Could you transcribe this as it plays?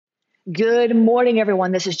Good morning,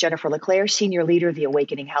 everyone. This is Jennifer LeClaire, Senior Leader of the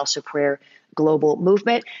Awakening House of Prayer Global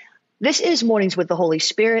Movement. This is Mornings with the Holy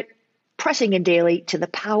Spirit, pressing in daily to the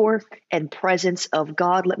power and presence of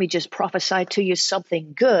God. Let me just prophesy to you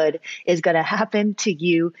something good is going to happen to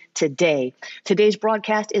you today. Today's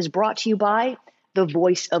broadcast is brought to you by the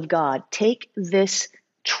Voice of God. Take this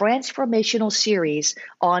transformational series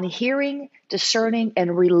on hearing, discerning,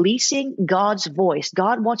 and releasing God's voice.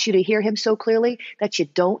 God wants you to hear him so clearly that you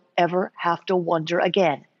don't ever have to wonder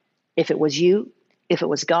again if it was you, if it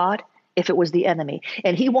was God, if it was the enemy.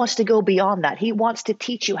 And he wants to go beyond that. He wants to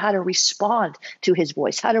teach you how to respond to his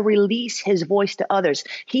voice, how to release his voice to others.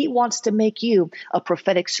 He wants to make you a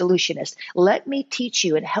prophetic solutionist. Let me teach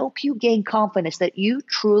you and help you gain confidence that you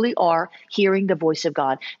truly are hearing the voice of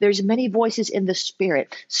God. There's many voices in the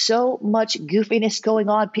spirit, so much goofiness going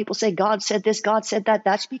on. People say, God said this, God said that.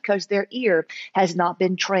 That's because their ear has not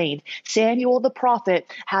been trained. Samuel the prophet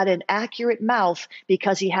had an accurate mouth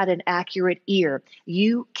because he had an accurate ear.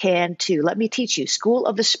 You can too. Let me teach you.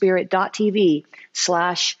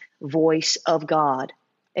 Schoolofthespirit.tv/voice of God.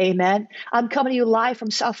 Amen. I'm coming to you live from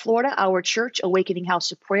South Florida. Our church, Awakening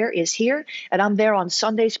House of Prayer, is here, and I'm there on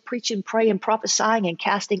Sundays preaching, praying, prophesying, and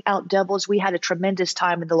casting out devils. We had a tremendous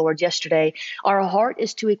time in the Lord yesterday. Our heart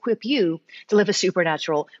is to equip you to live a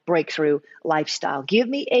supernatural breakthrough lifestyle. Give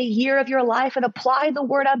me a year of your life and apply the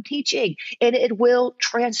word I'm teaching, and it will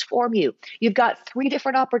transform you. You've got 3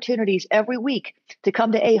 different opportunities every week to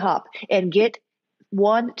come to AHOP and get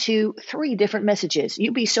 1, 2, 3 different messages.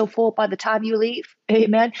 You'll be so full by the time you leave.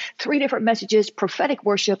 Amen. 3 different messages, prophetic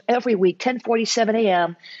worship every week, 10:47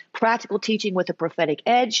 a.m., practical teaching with a prophetic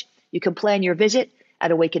edge. You can plan your visit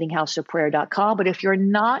at awakeninghouseofprayer.com. But if you're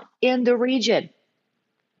not in the region,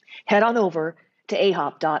 head on over to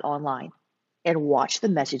ahop.online and watch the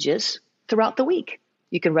messages throughout the week.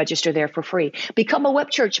 You can register there for free. Become a Web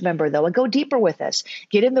Church member, though, and go deeper with us.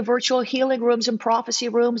 Get in the virtual healing rooms and prophecy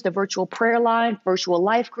rooms, the virtual prayer line, virtual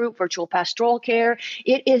life group, virtual pastoral care.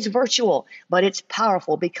 It is virtual, but it's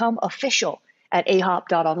powerful. Become official at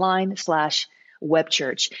ahop.online/Web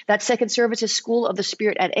Church. That second service is School of the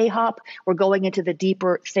Spirit at AHOP. We're going into the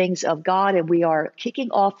deeper things of God, and we are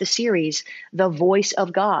kicking off the series, The Voice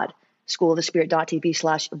of God.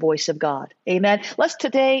 Schoolofthespirit.tv/voice of God. Amen. Let's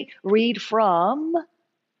today read from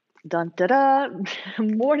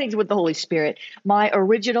Mornings with the Holy Spirit, my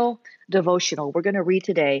original devotional. We're going to read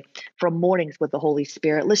today from Mornings with the Holy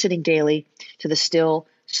Spirit, listening daily to the still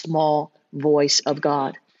small voice of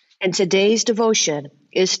God. And today's devotion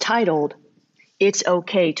is titled, It's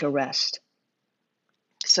Okay to Rest.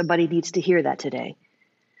 Somebody needs to hear that today.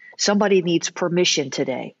 Somebody needs permission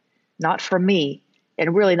today, not from me,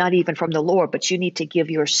 and really not even from the Lord, but you need to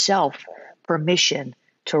give yourself permission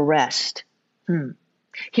to rest.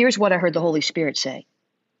 Here's what I heard the Holy Spirit say.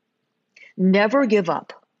 Never give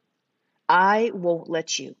up. I won't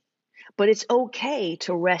let you. But it's okay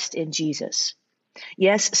to rest in Jesus.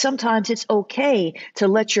 Yes, sometimes it's okay to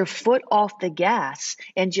let your foot off the gas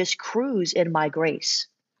and just cruise in my grace.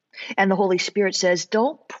 And the Holy Spirit says,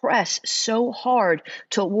 don't press so hard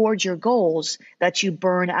toward your goals that you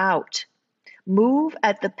burn out. Move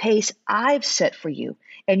at the pace I've set for you,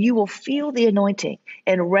 and you will feel the anointing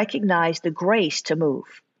and recognize the grace to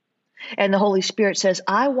move. And the Holy Spirit says,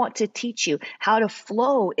 I want to teach you how to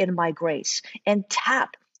flow in my grace and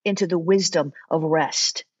tap into the wisdom of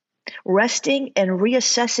rest. Resting and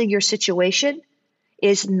reassessing your situation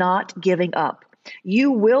is not giving up.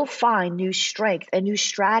 You will find new strength and new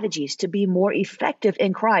strategies to be more effective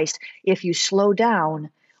in Christ if you slow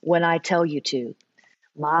down when I tell you to.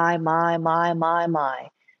 My.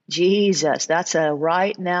 Jesus, that's a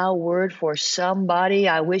right now word for somebody.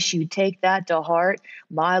 I wish you'd take that to heart.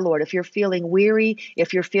 My Lord, if you're feeling weary,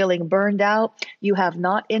 if you're feeling burned out, you have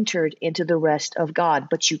not entered into the rest of God,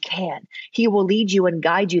 but you can. He will lead you and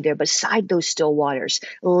guide you there beside those still waters.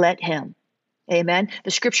 Let him. Amen.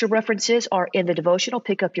 The scripture references are in the devotional.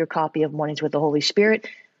 Pick up your copy of Mornings with the Holy Spirit,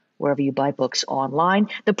 wherever you buy books online.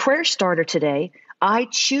 The prayer starter today, I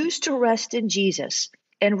choose to rest in Jesus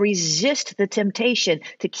and resist the temptation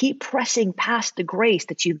to keep pressing past the grace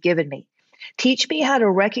that you've given me. Teach me how to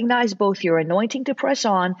recognize both your anointing to press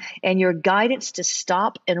on and your guidance to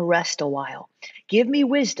stop and rest a while. Give me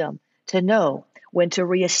wisdom to know when to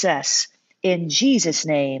reassess. In Jesus'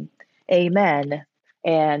 name, amen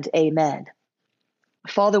and amen.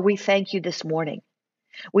 Father, we thank you this morning.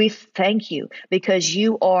 We thank you because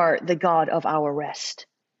you are the God of our rest.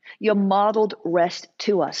 You modeled rest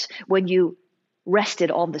to us when you rested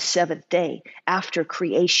on the 7th day after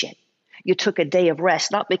creation. You took a day of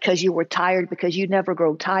rest, not because you were tired, because you never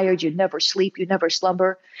grow tired, you never sleep, you never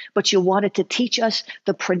slumber, but you wanted to teach us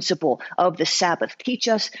the principle of the Sabbath, teach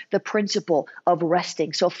us the principle of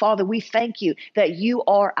resting. So, Father, we thank you that you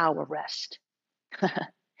are our rest.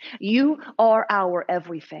 You are our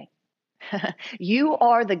everything. You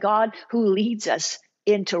are the God who leads us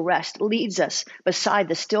into rest, leads us beside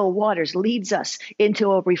the still waters, leads us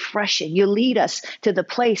into a refreshing. You lead us to the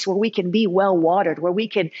place where we can be well watered, where we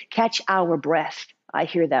can catch our breath. I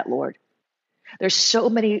hear that, Lord. There's so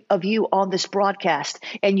many of you on this broadcast,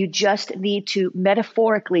 and you just need to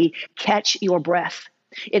metaphorically catch your breath.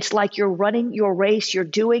 It's like you're running your race, you're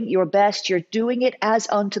doing your best, you're doing it as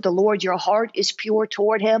unto the Lord. Your heart is pure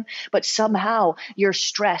toward him, but somehow you're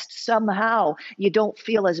stressed. Somehow you don't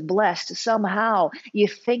feel as blessed. Somehow you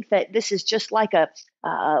think that this is just like a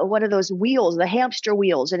one of those wheels, the hamster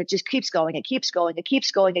wheels, and it just keeps going, it keeps going, it keeps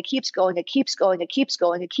going, it keeps going, it keeps going, it keeps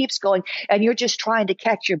going, it keeps going, and you're just trying to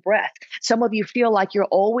catch your breath. Some of you feel like you're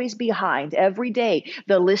always behind. Every day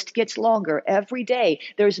the list gets longer. Every day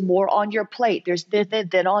there's more on your plate.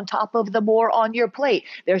 Then on top of the more on your plate,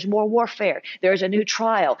 there's more warfare. There's a new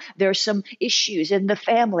trial. There's some issues in the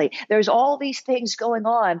family. There's all these things going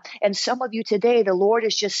on, and some of you today, the Lord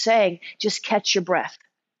is just saying, just catch your breath.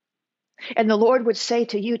 And the Lord would say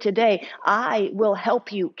to you today, I will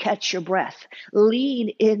help you catch your breath. Lean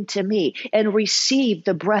into me and receive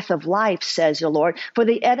the breath of life, says the Lord. For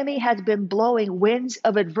the enemy has been blowing winds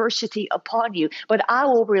of adversity upon you, but I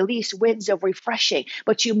will release winds of refreshing.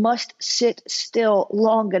 But you must sit still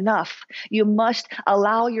long enough. You must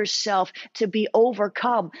allow yourself to be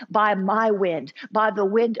overcome by my wind, by the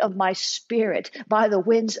wind of my spirit, by the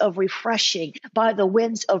winds of refreshing, by the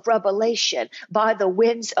winds of revelation, by the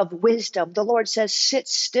winds of wisdom. The Lord says, sit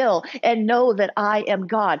still and know that I am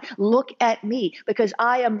God. Look at me, because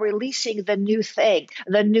I am releasing the new thing,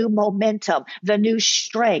 the new momentum, the new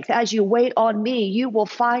strength. As you wait on me, you will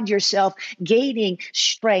find yourself gaining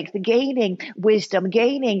strength, gaining wisdom,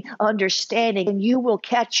 gaining understanding, and you will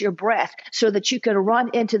catch your breath so that you can run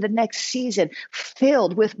into the next season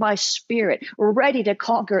filled with my spirit, ready to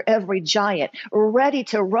conquer every giant, ready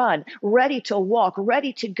to run, ready to walk,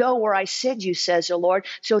 ready to go where I send you, says the Lord.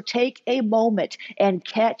 So take a moment and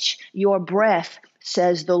catch your breath,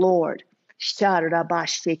 says the Lord.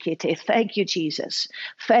 Thank you, Jesus.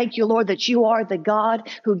 Thank you, Lord, that you are the God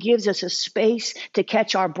who gives us a space to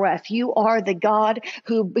catch our breath. You are the God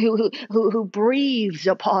who breathes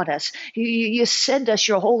upon us. You send us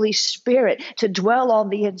your Holy Spirit to dwell on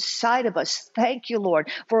the inside of us. Thank you, Lord,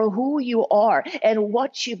 for who you are and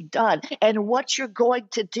what you've done and what you're going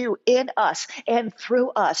to do in us and through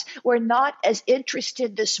us. We're not as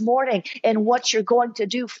interested this morning in what you're going to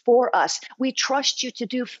do for us. We trust you to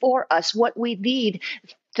do for us what we need.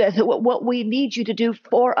 What we need you to do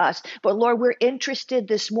for us. But Lord, we're interested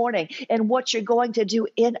this morning in what you're going to do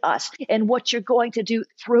in us and what you're going to do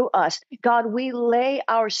through us. God, we lay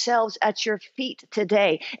ourselves at your feet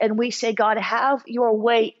today and we say, God, have your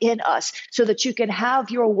way in us so that you can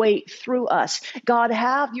have your way through us. God,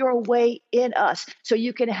 have your way in us so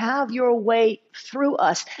you can have your way through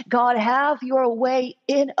us. God, have your way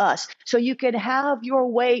in us so you can have your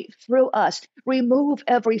way through us. Remove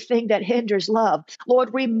everything that hinders love.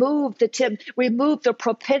 Lord, remove the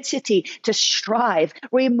propensity to strive.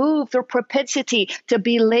 Remove the propensity to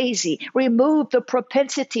be lazy. Remove the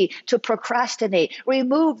propensity to procrastinate.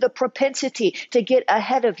 Remove the propensity to get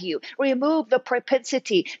ahead of you. Remove the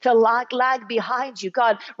propensity to lag behind you.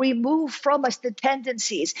 God, remove from us the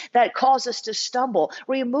tendencies that cause us to stumble.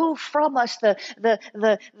 Remove from us the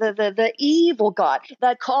evil, God,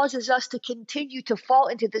 that causes us to continue to fall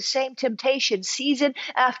into the same temptation season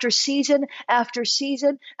after season after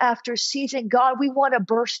season after season. God, we want to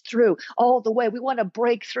burst through all the way. We want to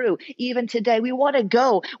break through even today. We want to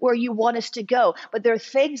go where you want us to go. But there are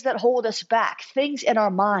things that hold us back, things in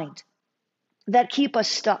our mind that keep us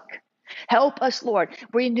stuck. Help us, Lord.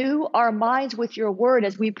 Renew our minds with your word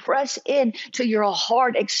as we press in to your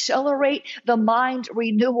heart. Accelerate the mind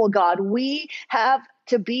renewal, God. We have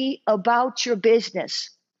to be about your business.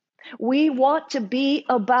 We want to be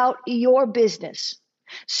about your business.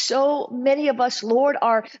 So many of us, Lord,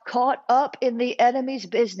 are caught up in the enemy's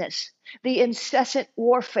business, the incessant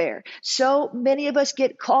warfare. So many of us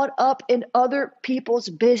get caught up in other people's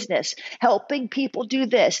business, helping people do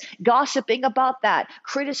this, gossiping about that,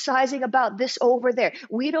 criticizing about this over there.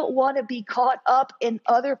 We don't want to be caught up in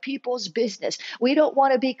other people's business. We don't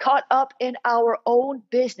want to be caught up in our own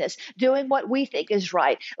business, doing what we think is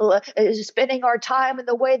right, spending our time in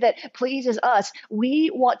the way that pleases us.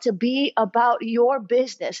 We want to be about your business.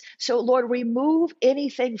 So, Lord, remove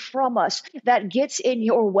anything from us that gets in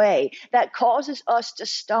your way. way that causes us to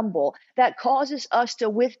stumble, that causes us to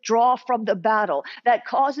withdraw from the battle, that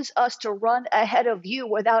causes us to run ahead of you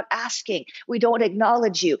without asking. We don't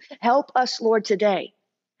acknowledge you. Help us, Lord, today.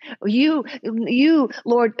 You,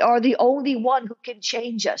 Lord, are the only one who can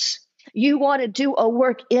change us. You want to do a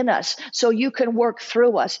work in us so you can work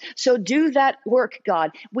through us. So do that work, God.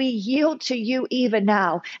 We yield to you even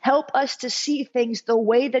now. Help us to see things the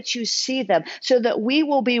way that you see them so that we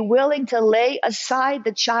will be willing to lay aside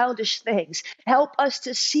the childish things. Help us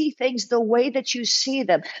to see things the way that you see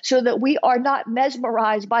them so that we are not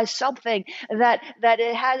mesmerized by something that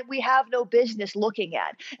we have no business looking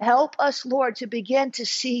at. Help us, Lord, to begin to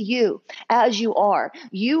see you as you are.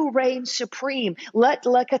 You reign supreme.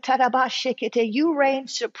 You reign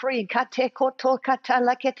supreme.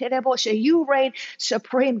 You reign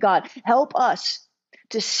supreme, God. Help us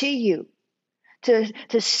to see you,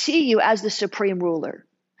 to see you as the supreme ruler,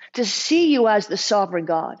 to see you as the sovereign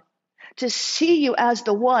God, to see you as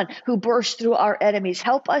the one who bursts through our enemies.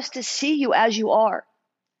 Help us to see you as you are.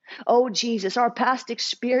 Oh, Jesus, our past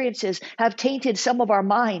experiences have tainted some of our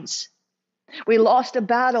minds. We lost a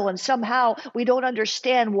battle and somehow we don't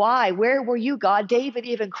understand why. Where were you, God? David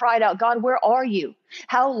even cried out, God, where are you?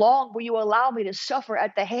 How long will you allow me to suffer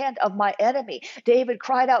at the hand of my enemy? David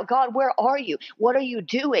cried out, God, where are you? What are you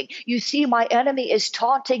doing? You see, my enemy is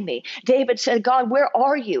taunting me. David said, God, where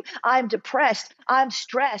are you? I'm depressed. I'm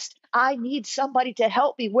stressed. I need somebody to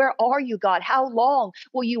help me. Where are you, God? How long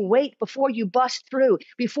will you wait before you bust through,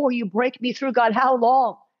 before you break me through, God? How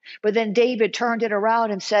long? But then David turned it around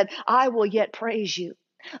and said, I will yet praise you.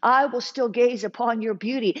 I will still gaze upon your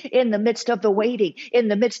beauty in the midst of the waiting, in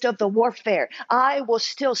the midst of the warfare. I will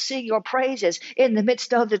still sing your praises in the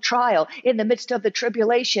midst of the trial, in the midst of the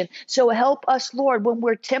tribulation. So help us, Lord, when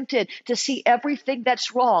we're tempted to see everything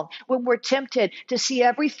that's wrong, when we're tempted to see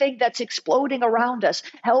everything that's exploding around us.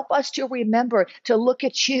 Help us to remember to look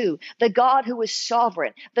at you, the God who is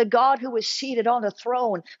sovereign, the God who is seated on a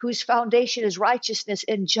throne, whose foundation is righteousness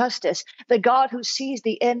and justice, the God who sees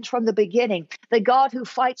the end from the beginning, the God who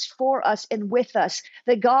fights for us and with us,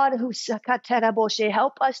 the God who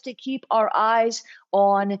help us to keep our eyes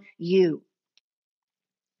on you.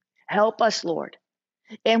 Help us, Lord,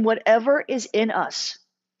 and whatever is in us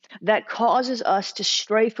that causes us to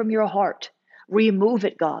stray from your heart, remove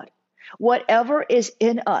it, God. Whatever is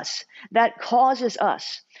in us that causes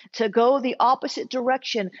us to go the opposite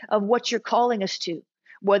direction of what you're calling us to,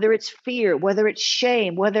 whether it's fear, whether it's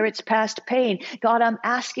shame, whether it's past pain, God, I'm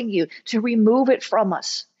asking you to remove it from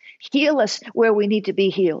us. Heal us where we need to be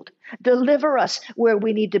healed. Deliver us where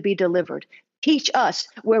we need to be delivered. Teach us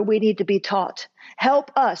where we need to be taught.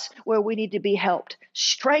 Help us where we need to be helped.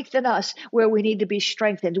 Strengthen us where we need to be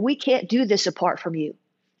strengthened. We can't do this apart from you.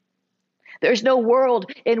 There's no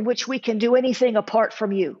world in which we can do anything apart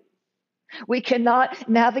from you. We cannot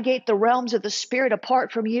navigate the realms of the Spirit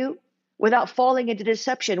apart from you without falling into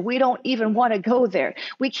deception. We don't even want to go there.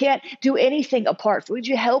 We can't do anything apart. Would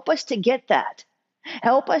you help us to get that?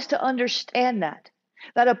 Help us to understand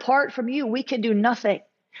that apart from you, we can do nothing.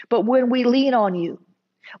 But when we lean on you,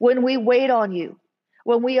 when we wait on you,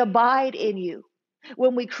 when we abide in you,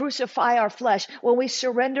 when we crucify our flesh, when we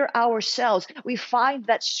surrender ourselves, we find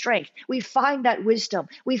that strength, we find that wisdom,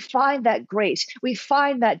 we find that grace, we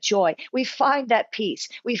find that joy, we find that peace,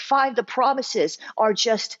 we find the promises are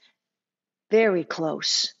just very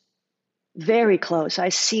close, very close. I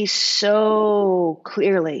see so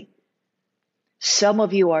clearly. Some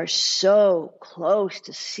of you are so close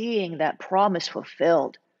to seeing that promise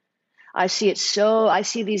fulfilled. I see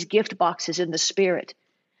these gift boxes in the Spirit,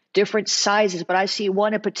 different sizes, but I see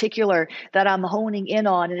one in particular that I'm honing in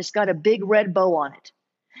on, and it's got a big red bow on it.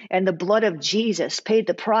 And the blood of Jesus paid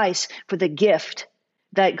the price for the gift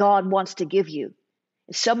that God wants to give you.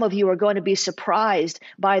 Some of you are going to be surprised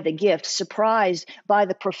by the gift, surprised by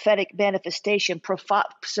the prophetic manifestation,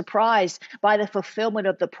 surprised by the fulfillment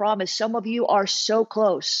of the promise. Some of you are so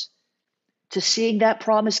close to seeing that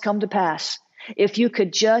promise come to pass. If you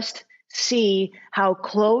could just see how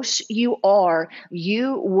close you are,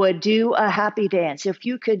 you would do a happy dance. If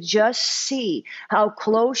you could just see how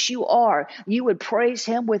close you are, you would praise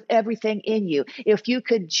him with everything in you. If you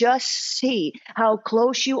could just see how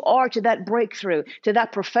close you are to that breakthrough, to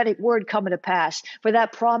that prophetic word coming to pass, for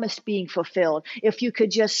that promise being fulfilled, if you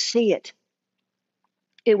could just see it,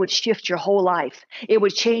 it would shift your whole life. It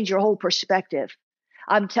would change your whole perspective.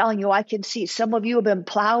 I'm telling you, I can see some of you have been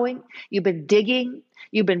plowing, you've been digging,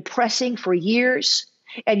 you've been pressing for years,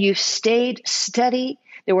 and you've stayed steady.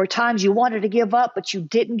 There were times you wanted to give up, but you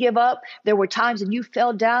didn't give up. There were times when you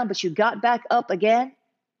fell down, but you got back up again.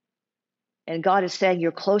 And God is saying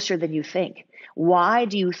you're closer than you think. Why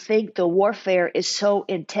do you think the warfare is so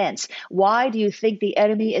intense? Why do you think the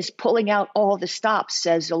enemy is pulling out all the stops,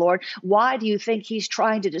 says the Lord? Why do you think he's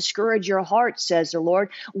trying to discourage your heart, says the Lord?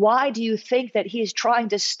 Why do you think that he is trying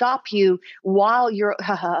to stop you while you're,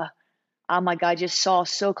 oh my God, I just saw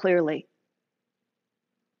so clearly.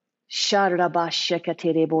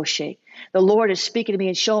 The Lord is speaking to me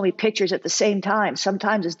and showing me pictures at the same time.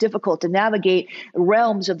 Sometimes it's difficult to navigate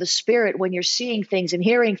realms of the spirit when you're seeing things and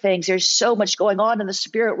hearing things. There's so much going on in the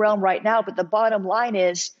spirit realm right now, but the bottom line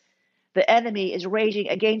is the enemy is raging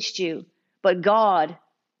against you, but God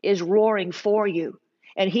is roaring for you.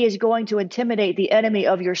 And he is going to intimidate the enemy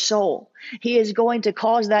of your soul. He is going to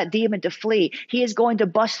cause that demon to flee. He is going to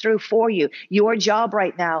bust through for you. Your job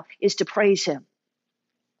right now is to praise him.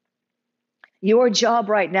 Your job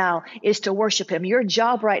right now is to worship him. Your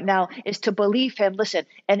job right now is to believe him, listen,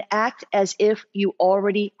 and act as if you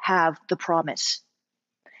already have the promise.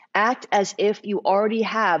 Act as if you already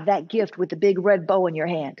have that gift with the big red bow in your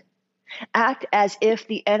hand. Act as if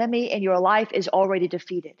the enemy in your life is already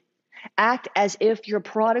defeated. Act as if your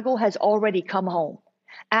prodigal has already come home.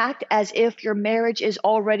 Act as if your marriage is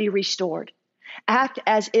already restored. Act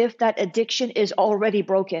as if that addiction is already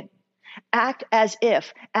broken. Act as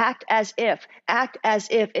if.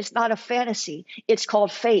 It's not a fantasy. It's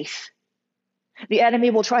called faith. The enemy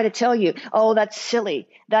will try to tell you, oh, that's silly.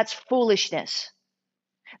 That's foolishness.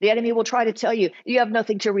 The enemy will try to tell you, you have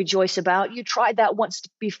nothing to rejoice about. You tried that once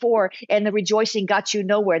before and the rejoicing got you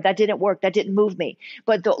nowhere. That didn't work. That didn't move me.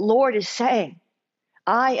 But the Lord is saying,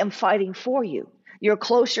 I am fighting for you. You're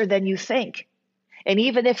closer than you think. And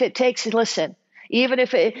even if it takes, listen,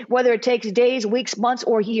 whether it takes days, weeks, months,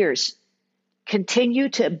 or years, continue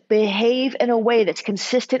to behave in a way that's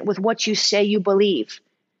consistent with what you say you believe.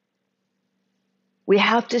 We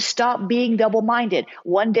have to stop being double-minded.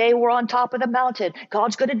 One day we're on top of the mountain.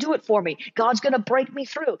 God's going to do it for me. God's going to break me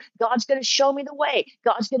through. God's going to show me the way.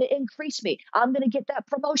 God's going to increase me. I'm going to get that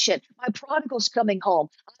promotion. My prodigal's coming home.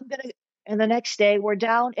 And the next day we're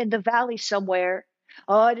down in the valley somewhere.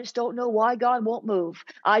 Oh, I just don't know why God won't move.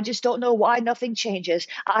 I just don't know why nothing changes.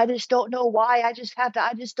 I just don't know why. I just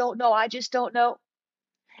don't know.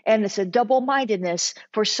 And it's a double-mindedness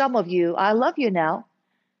for some of you. I love you now.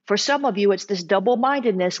 For some of you, it's this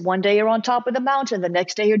double-mindedness. One day you're on top of the mountain. The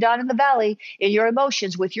next day you're down in the valley in your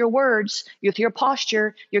emotions, with your words, with your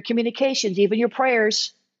posture, your communications, even your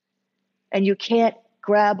prayers. And you can't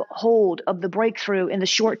grab hold of the breakthrough in the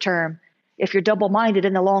short term if you're double-minded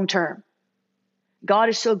in the long term. God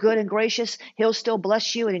is so good and gracious. He'll still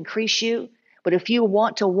bless you and increase you. But if you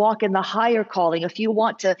want to walk in the higher calling, if you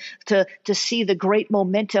want to see the great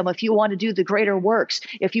momentum, if you want to do the greater works,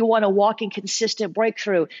 if you want to walk in consistent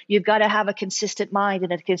breakthrough, you've got to have a consistent mind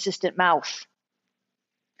and a consistent mouth.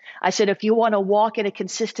 I said, if you want to walk in a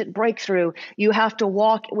consistent breakthrough, you have to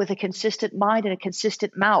walk with a consistent mind and a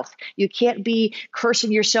consistent mouth. You can't be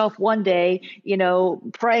cursing yourself one day,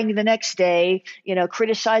 praying the next day,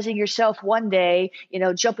 criticizing yourself one day,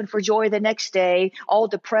 jumping for joy the next day, all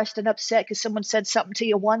depressed and upset because someone said something to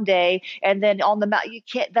you one day. And then on the mouth, you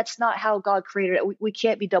can't, that's not how God created it. We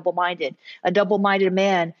can't be double-minded. A double-minded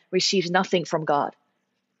man receives nothing from God.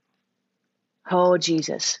 Oh,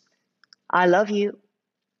 Jesus, I love you.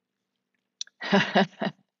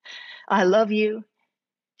 I love you.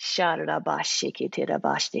 So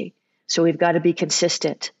we've got to be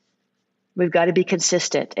consistent. We've got to be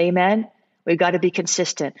consistent. Amen. We've got to be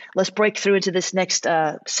consistent. Let's break through into this next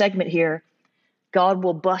segment here. God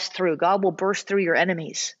will bust through. God will burst through your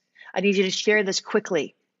enemies. I need you to share this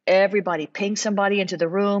quickly. Everybody, ping somebody into the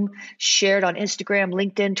room. Share it on Instagram,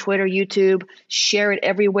 LinkedIn, Twitter, YouTube. Share it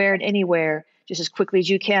everywhere and anywhere, just as quickly as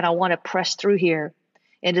you can. I want to press through here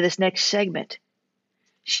into this next segment.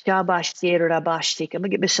 I'm going to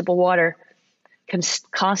get me a sip of water.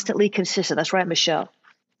 Constantly consistent. That's right, Michelle.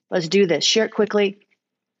 Let's do this. Share it quickly.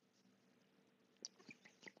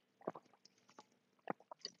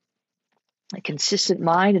 A consistent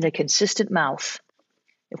mind and a consistent mouth.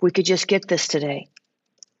 If we could just get this today.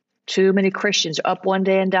 Too many Christians up one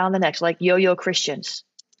day and down the next, like yo-yo Christians.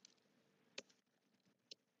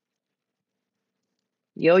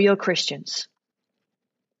 Yo-yo Christians.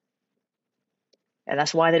 And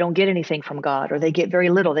that's why they don't get anything from God, or they get very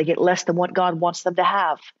little. They get less than what God wants them to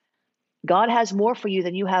have. God has more for you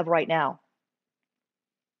than you have right now.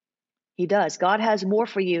 He does. God has more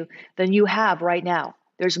for you than you have right now.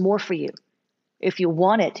 There's more for you. If you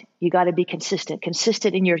want it, you got to be consistent.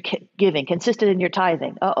 Consistent in your giving. Consistent in your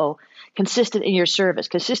tithing. Consistent in your service.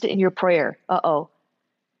 Consistent in your prayer.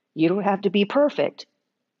 You don't have to be perfect.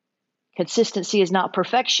 Consistency is not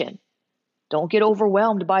perfection. Don't get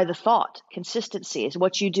overwhelmed by the thought. Consistency is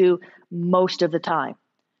what you do most of the time.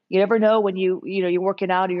 You never know when you're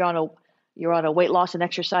working out, you're on a weight loss and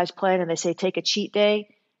exercise plan, and they say take a cheat day.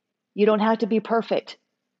 You don't have to be perfect,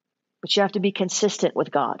 but you have to be consistent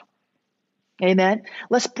with God. Amen.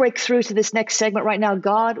 Let's break through to this next segment right now.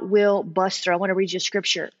 God will bust through. I want to read you a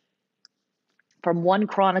scripture from 1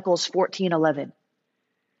 Chronicles 14:11.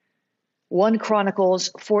 1 Chronicles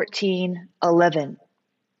 14:11.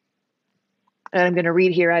 And I'm going to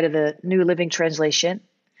read here out of the New Living Translation.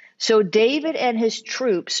 So David and his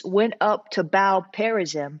troops went up to Baal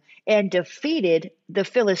Perazim and defeated the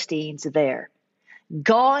Philistines there.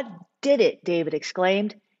 God did it, David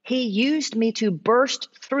exclaimed. He used me to burst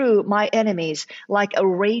through my enemies like a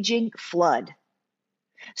raging flood.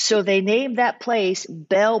 So they named that place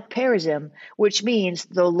Baal Perazim, which means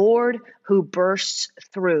the Lord who bursts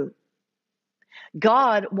through.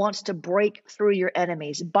 God wants to break through your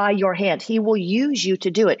enemies by your hand. He will use you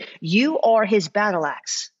to do it. You are his battle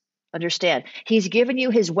axe. Understand, he's given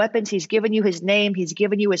you his weapons. He's given you his name. He's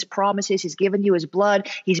given you his promises. He's given you his blood.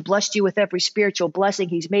 He's blessed you with every spiritual blessing.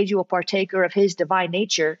 He's made you a partaker of his divine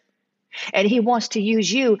nature. And he wants to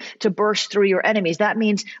use you to burst through your enemies. That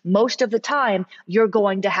means most of the time you're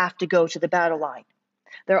going to have to go to the battle line.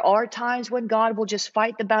 There are times when God will just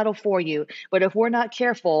fight the battle for you. But if we're not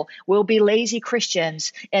careful, we'll be lazy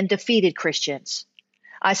Christians and defeated Christians.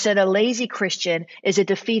 I said a lazy Christian is a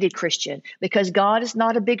defeated Christian because God is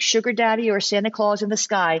not a big sugar daddy or Santa Claus in the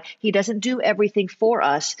sky. He doesn't do everything for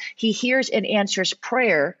us. He hears and answers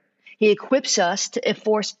prayer. He equips us to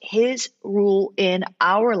enforce his rule in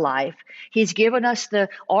our life. He's given us the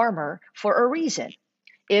armor for a reason.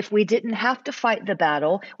 If we didn't have to fight the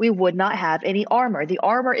battle, we would not have any armor. The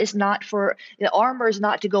armor is not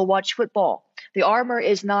to go watch football. The armor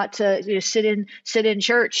is not to sit in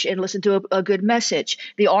church and listen to a good message.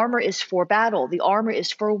 The armor is for battle. The armor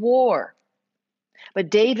is for war. But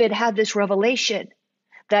David had this revelation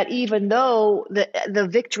that even though the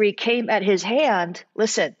victory came at his hand,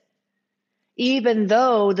 listen, even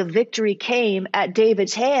though the victory came at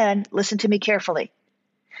David's hand, listen to me carefully.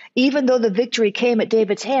 Even though the victory came at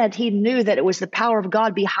David's hand, he knew that it was the power of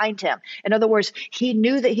God behind him. In other words, he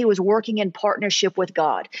knew that he was working in partnership with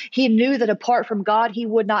God. He knew that apart from God, he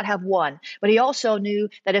would not have won. But he also knew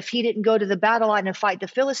that if he didn't go to the battle line and fight the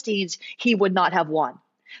Philistines, he would not have won.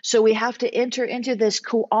 So we have to enter into this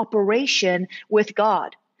cooperation with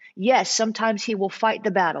God. Yes, sometimes he will fight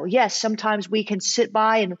the battle. Yes, sometimes we can sit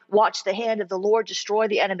by and watch the hand of the Lord destroy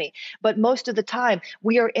the enemy. But most of the time,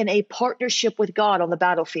 we are in a partnership with God on the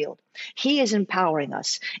battlefield. He is empowering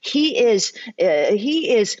us. He is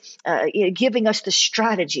giving us the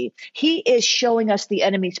strategy. He is showing us the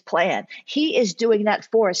enemy's plan. He is doing that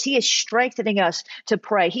for us. He is strengthening us to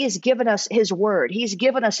pray. He has given us his word. He's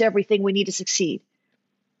given us everything we need to succeed.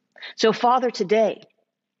 So, Father, today,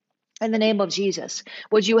 in the name of Jesus,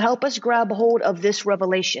 would you help us grab hold of this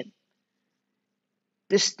revelation,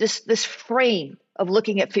 this frame of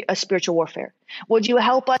looking at a spiritual warfare? Would you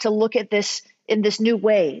help us to look at this in this new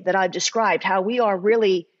way that I've described, how we are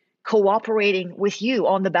really cooperating with you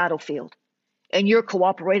on the battlefield, and you're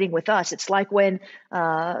cooperating with us? It's like when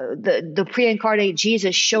the pre-incarnate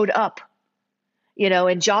Jesus showed up,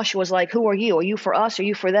 and Joshua was like, "Who are you? Are you for us? Or are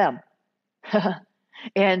you for them?"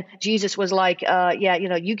 And Jesus was like,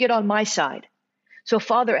 you get on my side. So,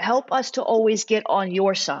 Father, help us to always get on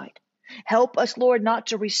your side. Help us, Lord, not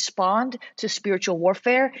to respond to spiritual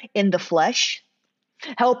warfare in the flesh.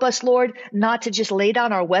 Help us, Lord, not to just lay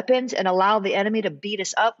down our weapons and allow the enemy to beat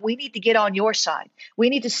us up. We need to get on your side. We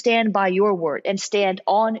need to stand by your word and stand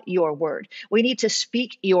on your word. We need to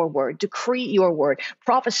speak your word, decree your word,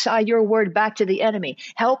 prophesy your word back to the enemy.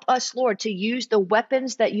 Help us, Lord, to use the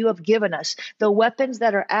weapons that you have given us, the weapons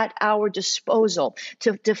that are at our disposal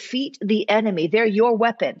to defeat the enemy. They're your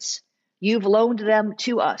weapons. You've loaned them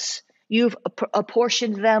to us. You've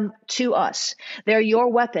apportioned them to us. They're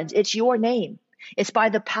your weapons. It's your name. It's by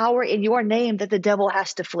the power in your name that the devil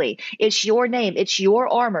has to flee. It's your name. It's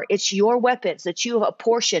your armor. It's your weapons that you have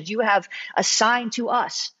apportioned. You have assigned to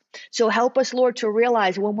us. So help us, Lord, to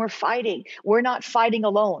realize when we're fighting, we're not fighting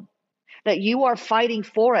alone, that you are fighting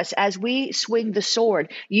for us. As we swing the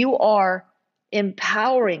sword, you are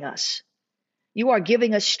empowering us. You are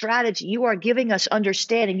giving us strategy. You are giving us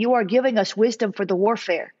understanding. You are giving us wisdom for the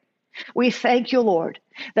warfare. We thank you, Lord,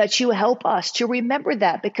 that you help us to remember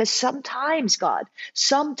that, because sometimes, God,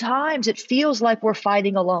 sometimes it feels like we're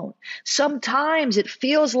fighting alone. Sometimes it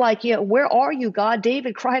feels like, where are you, God?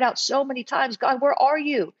 David cried out so many times, God, where are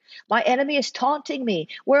you? My enemy is taunting me.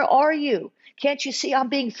 Where are you? Can't you see I'm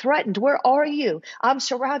being threatened? Where are you? I'm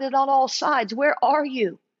surrounded on all sides. Where are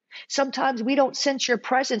you? Sometimes we don't sense your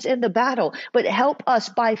presence in the battle, but help us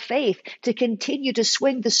by faith to continue to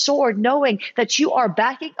swing the sword, knowing that you are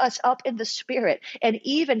backing us up in the spirit, and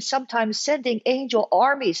even sometimes sending angel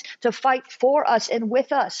armies to fight for us and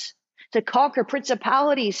with us, to conquer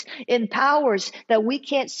principalities and powers that we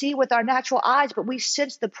can't see with our natural eyes, but we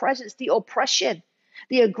sense the presence, the oppression,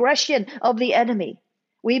 the aggression of the enemy.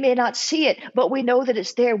 We may not see it, but we know that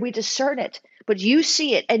it's there. We discern it. But you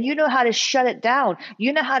see it, and you know how to shut it down.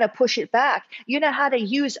 You know how to push it back. You know how to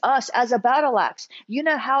use us as a battle axe. You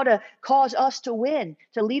know how to cause us to win,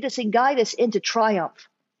 to lead us and guide us into triumph.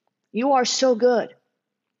 You are so good.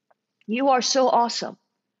 You are so awesome.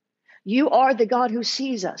 You are the God who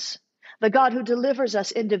sees us, the God who delivers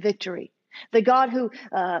us into victory, the God who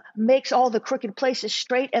makes all the crooked places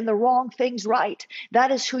straight and the wrong things right.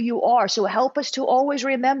 That is who you are. So help us to always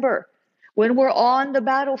remember when we're on the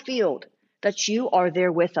battlefield that you are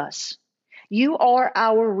there with us. You are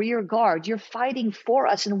our rear guard. You're fighting for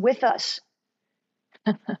us and with us.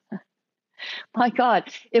 My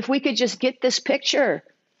God, if we could just get this picture,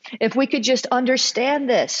 if we could just understand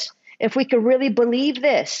this, if we could really believe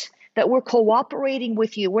this, that we're cooperating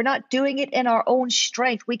with you. We're not doing it in our own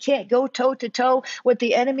strength. We can't go toe to toe with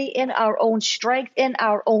the enemy in our own strength, in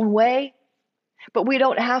our own way, but we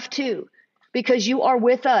don't have to, because you are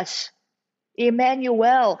with us.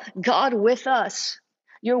 Emmanuel, God with us.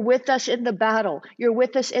 You're with us in the battle. You're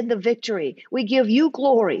with us in the victory. We give you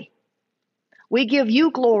glory. We give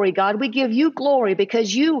you glory, God. We give you glory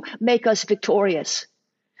because you make us victorious.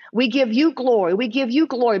 We give you glory. We give you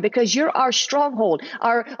glory because you're our stronghold,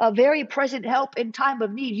 our very present help in time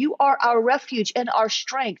of need. You are our refuge and our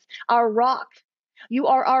strength, our rock. You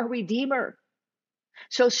are our redeemer.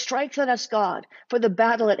 So strengthen us, God, for the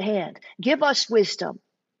battle at hand. Give us wisdom.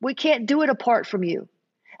 We can't do it apart from you.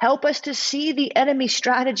 Help us to see the enemy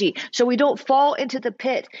strategy so we don't fall into the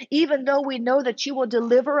pit, even though we know that you will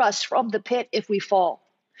deliver us from the pit if we fall.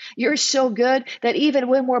 You're so good that even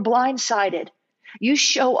when we're blindsided, you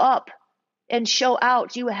show up and show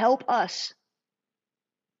out. You help us.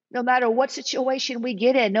 No matter what situation we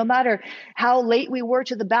get in, no matter how late we were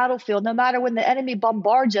to the battlefield, no matter when the enemy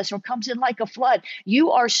bombards us or comes in like a flood,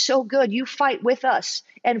 you are so good. You fight with us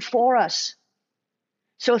and for us.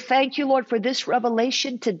 So thank you, Lord, for this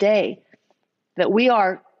revelation today, that we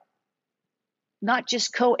are not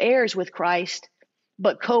just co-heirs with Christ,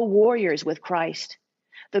 but co-warriors with Christ.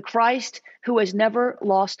 The Christ who has never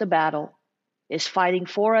lost a battle is fighting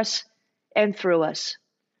for us and through us.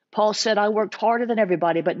 Paul said, I worked harder than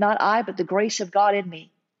everybody, but not I, but the grace of God in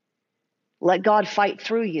me. Let God fight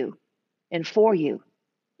through you and for you,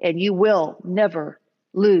 and you will never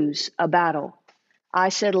lose a battle. I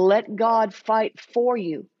said, let God fight for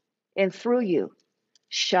you and through you.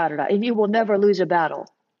 Shout it out. And you will never lose a battle.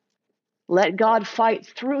 Let God fight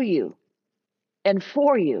through you and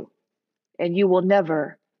for you, and you will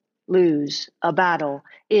never lose a battle.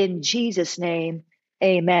 In Jesus' name,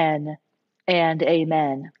 amen and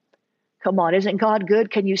amen. Come on, isn't God good?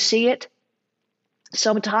 Can you see it?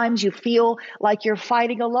 Sometimes you feel like you're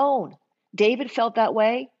fighting alone. David felt that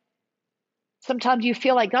way. Sometimes you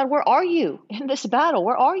feel like, God, where are you in this battle?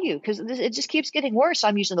 Where are you? Because it just keeps getting worse.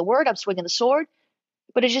 I'm using the word, I'm swinging the sword,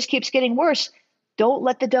 but it just keeps getting worse. Don't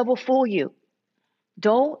let the devil fool you.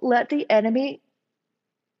 Don't let the enemy,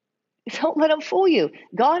 don't let him fool you.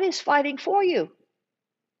 God is fighting for you.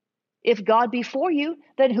 If God be for you,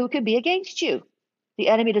 then who can be against you? The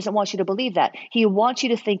enemy doesn't want you to believe that. He wants you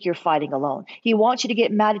to think you're fighting alone. He wants you to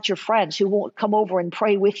get mad at your friends who won't come over and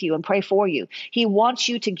pray with you and pray for you. He wants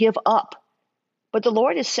you to give up. But the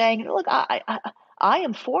Lord is saying, look, I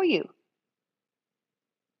am for you.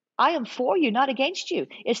 I am for you, not against you.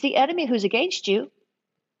 It's the enemy who's against you.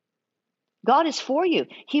 God is for you.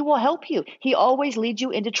 He will help you. He always leads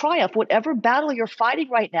you into triumph. Whatever battle you're fighting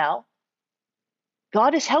right now,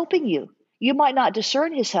 God is helping you. You might not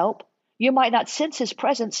discern his help. You might not sense his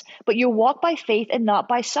presence, but you walk by faith and not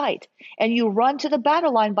by sight. And you run to the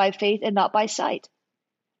battle line by faith and not by sight,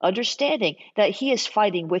 understanding that he is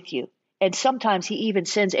fighting with you. And sometimes he even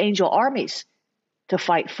sends angel armies to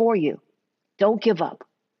fight for you. Don't give up.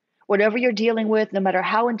 Whatever you're dealing with, no matter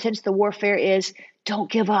how intense the warfare is,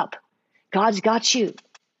 don't give up. God's got you.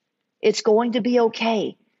 It's going to be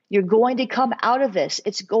okay. You're going to come out of this.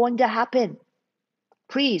 It's going to happen.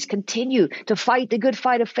 Please continue to fight the good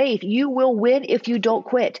fight of faith. You will win if you don't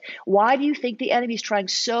quit. Why do you think the enemy is trying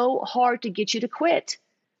so hard to get you to quit?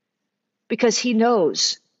 Because he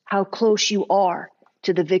knows how close you are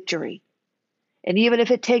to the victory. And even if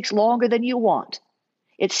it takes longer than you want,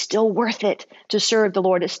 it's still worth it to serve the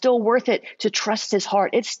Lord. It's still worth it to trust his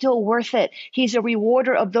heart. It's still worth it. He's a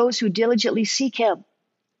rewarder of those who diligently seek him.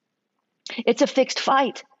 It's a fixed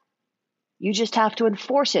fight. You just have to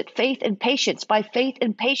enforce it. Faith and patience. By faith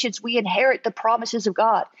and patience, we inherit the promises of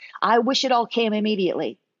God. I wish it all came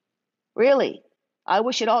immediately. Really. I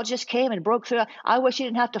wish it all just came and broke through. I wish you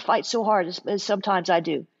didn't have to fight so hard as sometimes I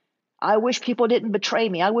do. I wish people didn't betray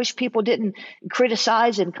me. I wish people didn't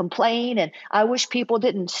criticize and complain. And I wish people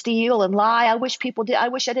didn't steal and lie. I wish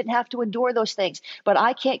I didn't have to endure those things. But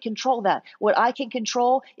I can't control that. What I can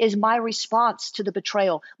control is my response to the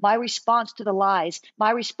betrayal, my response to the lies, my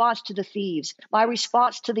response to the thieves, my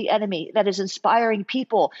response to the enemy that is inspiring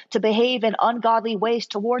people to behave in ungodly ways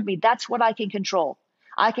toward me. That's what I can control.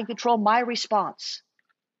 I can control my response.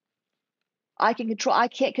 I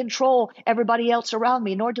can't control everybody else around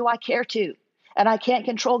me, nor do I care to. And I can't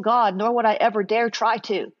control God, nor would I ever dare try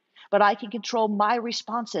to. But I can control my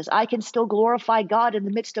responses. I can still glorify God in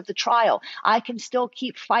the midst of the trial. I can still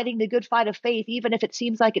keep fighting the good fight of faith, even if it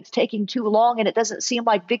seems like it's taking too long and it doesn't seem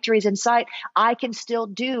like victory is in sight. I can still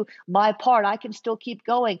do my part. I can still keep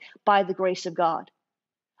going by the grace of God.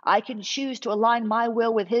 I can choose to align my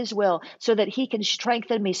will with his will so that he can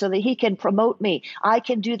strengthen me, so that he can promote me. I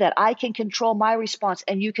can do that. I can control my response,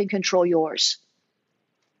 and you can control yours.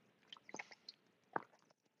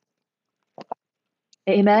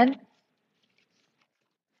 Amen.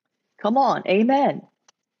 Come on. Amen.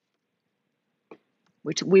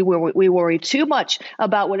 We worry too much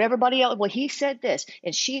about what everybody else. Well, he said this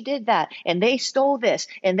and she did that and they stole this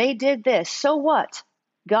and they did this. So what?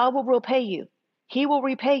 God will repay you. He will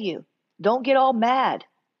repay you. Don't get all mad.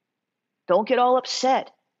 Don't get all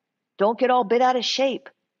upset. Don't get all bent out of shape.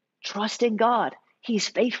 Trust in God. He's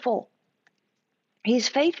faithful. He's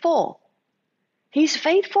faithful. He's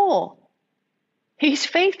faithful. He's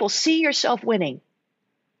faithful. See yourself winning.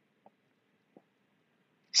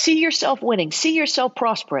 See yourself winning. See yourself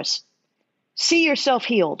prosperous. See yourself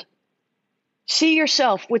healed. See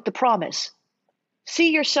yourself with the promise.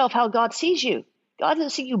 See yourself how God sees you. God doesn't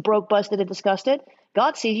see you broke, busted, and disgusted.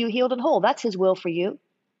 God sees you healed and whole. That's his will for you.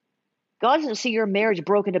 God doesn't see your marriage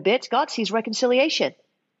broken to bits. God sees reconciliation.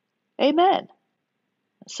 Amen.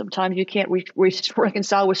 Sometimes you can't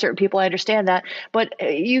reconcile with certain people. I understand that. But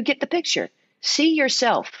you get the picture. See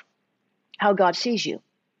yourself how God sees you.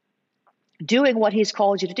 Doing what he's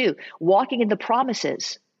called you to do. Walking in the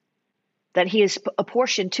promises that he has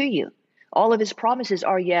apportioned to you. All of his promises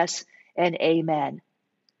are yes and amen.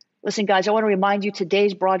 Listen, guys, I want to remind you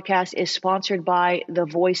today's broadcast is sponsored by the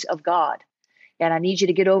Voice of God. And I need you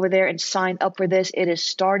to get over there and sign up for this. It is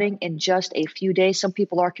starting in just a few days. Some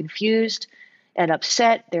people are confused and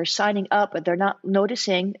upset. They're signing up, but they're not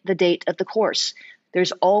noticing the date of the course.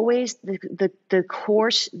 There's always the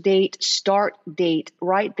course date, start date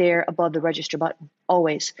right there above the register button,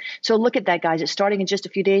 always. So look at that, guys. It's starting in just a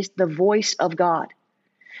few days. The Voice of God.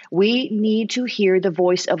 We need to hear the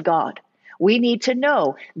voice of God. We need to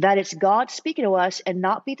know that it's God speaking to us and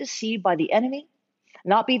not be deceived by the enemy,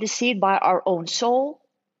 not be deceived by our own soul.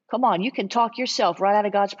 Come on, you can talk yourself right out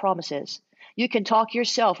of God's promises. You can talk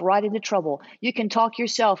yourself right into trouble. You can talk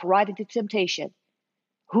yourself right into temptation.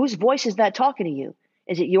 Whose voice is that talking to you?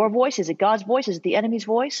 Is it your voice? Is it God's voice? Is it the enemy's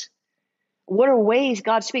voice? What are ways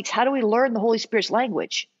God speaks? How do we learn the Holy Spirit's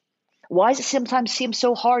language? Why does it sometimes seem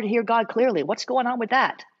so hard to hear God clearly? What's going on with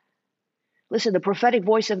that? Listen, the prophetic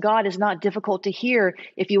voice of God is not difficult to hear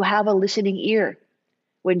if you have a listening ear.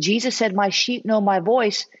 When Jesus said, "My sheep know my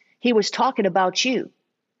voice," he was talking about you.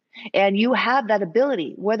 And you have that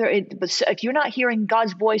ability, but if you're not hearing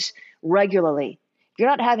God's voice regularly, if you're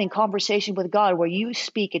not having conversation with God where you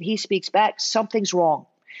speak and he speaks back, something's wrong.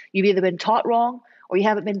 You've either been taught wrong or you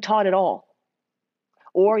haven't been taught at all.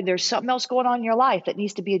 Or there's something else going on in your life that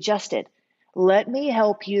needs to be adjusted. Let me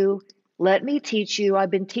help you. Let me teach you.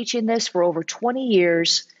 I've been teaching this for over 20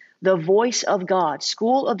 years. The Voice of God,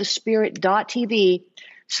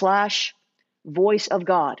 schoolofthespirit.tv/voice of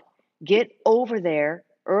God. Get over there.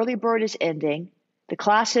 Early bird is ending. The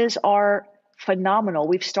classes are phenomenal.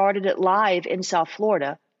 We've started it live in South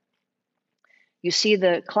Florida. You see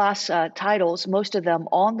the class titles, most of them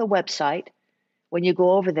on the website. When you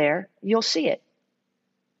go over there, you'll see it.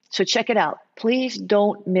 So check it out. Please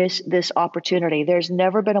don't miss this opportunity. There's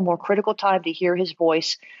never been a more critical time to hear his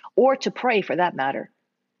voice or to pray for that matter.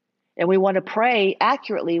 And we want to pray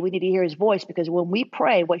accurately. We need to hear his voice because when we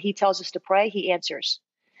pray what he tells us to pray, he answers.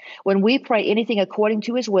 When we pray anything according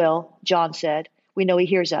to his will, John said, we know he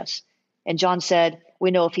hears us. And John said,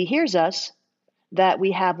 we know if he hears us, that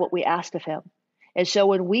we have what we asked of him. And so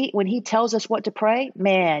when he tells us what to pray,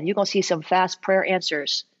 man, you're going to see some fast prayer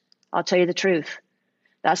answers. I'll tell you the truth.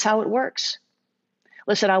 That's how it works.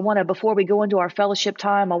 Listen, before we go into our fellowship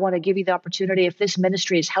time, I want to give you the opportunity. If this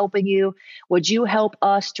ministry is helping you, would you help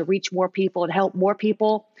us to reach more people and help more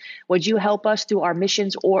people? Would you help us through our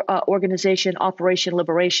missions or organization, Operation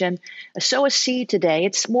Liberation? Sow a seed today.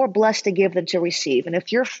 It's more blessed to give than to receive. And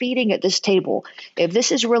if you're feeding at this table, if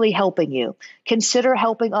this is really helping you, consider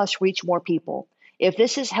helping us reach more people. If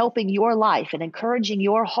this is helping your life and encouraging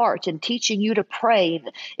your heart and teaching you to pray,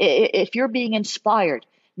 if you're being inspired,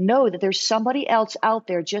 know that there's somebody else out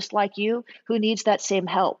there just like you who needs that same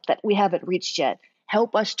help that we haven't reached yet.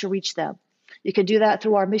 Help us to reach them. You can do that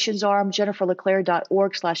through our missions arm,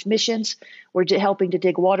 jenniferleclaire.org/missions. We're helping to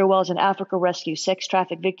dig water wells in Africa, rescue sex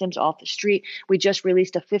trafficked victims off the street. We just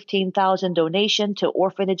released a $15,000 donation to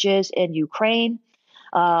orphanages in Ukraine.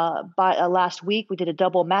 Last week, we did a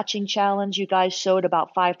double matching challenge. You guys sowed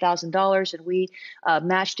about $5,000, and we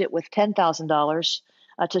matched it with $10,000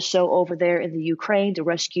 to sow over there in the Ukraine to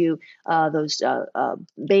rescue those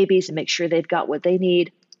babies and make sure they've got what they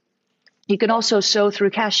need. You can also sow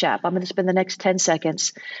through Cash App. I'm going to spend the next 10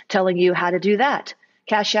 seconds telling you how to do that.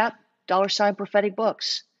 Cash App, $ prophetic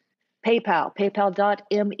books. PayPal,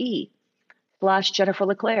 paypal.me/Jennifer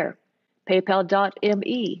LeClaire.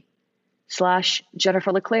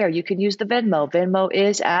 PayPal.me/Jennifer LeClaire. You can use the Venmo. Venmo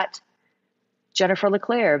is at Jennifer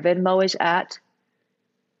LeClaire. Venmo is at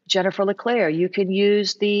Jennifer LeClaire. You can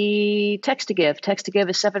use the text to give. Text to give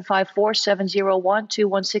is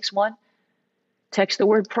 754-701-2161. Text the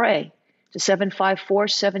word pray to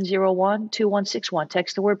 754-701-2161.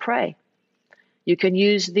 Text the word pray. You can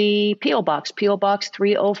use the P.O. Box, P.O. Box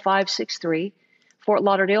 30563, Fort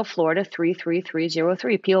Lauderdale, Florida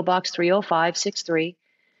 33303. P.O. Box 30563,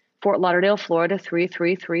 Fort Lauderdale, Florida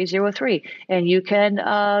 33303. And you can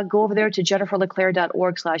go over there to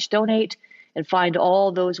jenniferleclaire.org/donate and find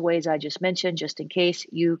all those ways I just mentioned, just in case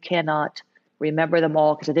you cannot remember them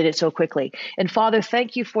all because I did it so quickly. And Father,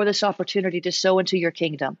 thank you for this opportunity to sow into your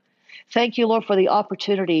kingdom. Thank you, Lord, for the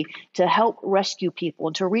opportunity to help rescue people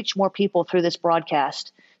and to reach more people through this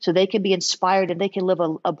broadcast so they can be inspired and they can live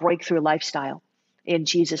a breakthrough lifestyle. In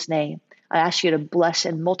Jesus' name, I ask you to bless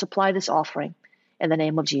and multiply this offering in the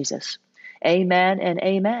name of Jesus. Amen and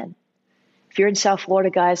amen. If you're in South Florida,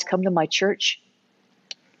 guys, come to my church,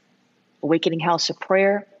 Awakening House of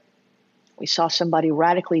Prayer. We saw somebody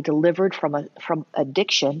radically delivered from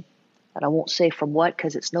addiction, and I won't say from what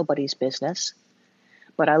because it's nobody's business.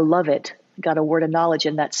 But I love it. Got a word of knowledge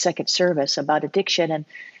in that second service about addiction. And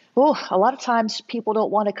a lot of times people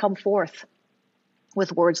don't want to come forth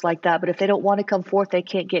with words like that. But if they don't want to come forth, they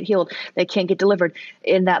can't get healed. They can't get delivered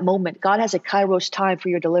in that moment. God has a Kairos time for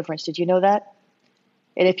your deliverance. Did you know that?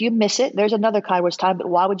 And if you miss it, there's another Kairos time. But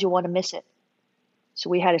why would you want to miss it? So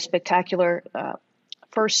we had a spectacular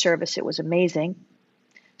first service. It was amazing.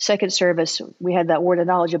 Second service, we had that word of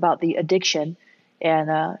knowledge about the addiction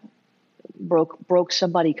and broke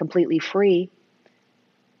somebody completely free,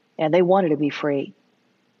 and they wanted to be free.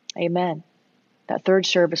 Amen. That third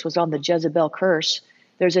service was on the Jezebel curse.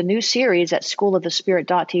 There's a new series at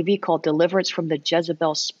schoolofthespirit.tv called Deliverance from the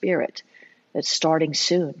Jezebel Spirit that's starting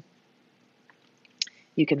soon.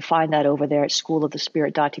 You can find that over there at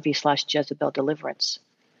schoolofthespirit.tv/Jezebel Deliverance.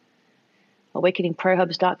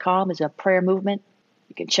 AwakeningPrayerHubs.com is a prayer movement.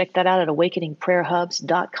 You can check that out at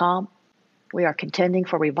AwakeningPrayerHubs.com. We are contending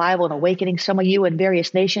for revival and awakening. Some of you in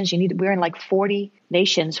various nations, we're in like 40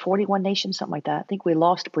 nations, 41 nations, something like that. I think we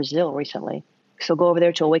lost Brazil recently. So go over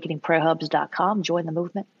there to AwakeningPrayerHubs.com, join the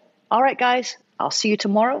movement. All right, guys, I'll see you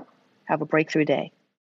tomorrow. Have a breakthrough day.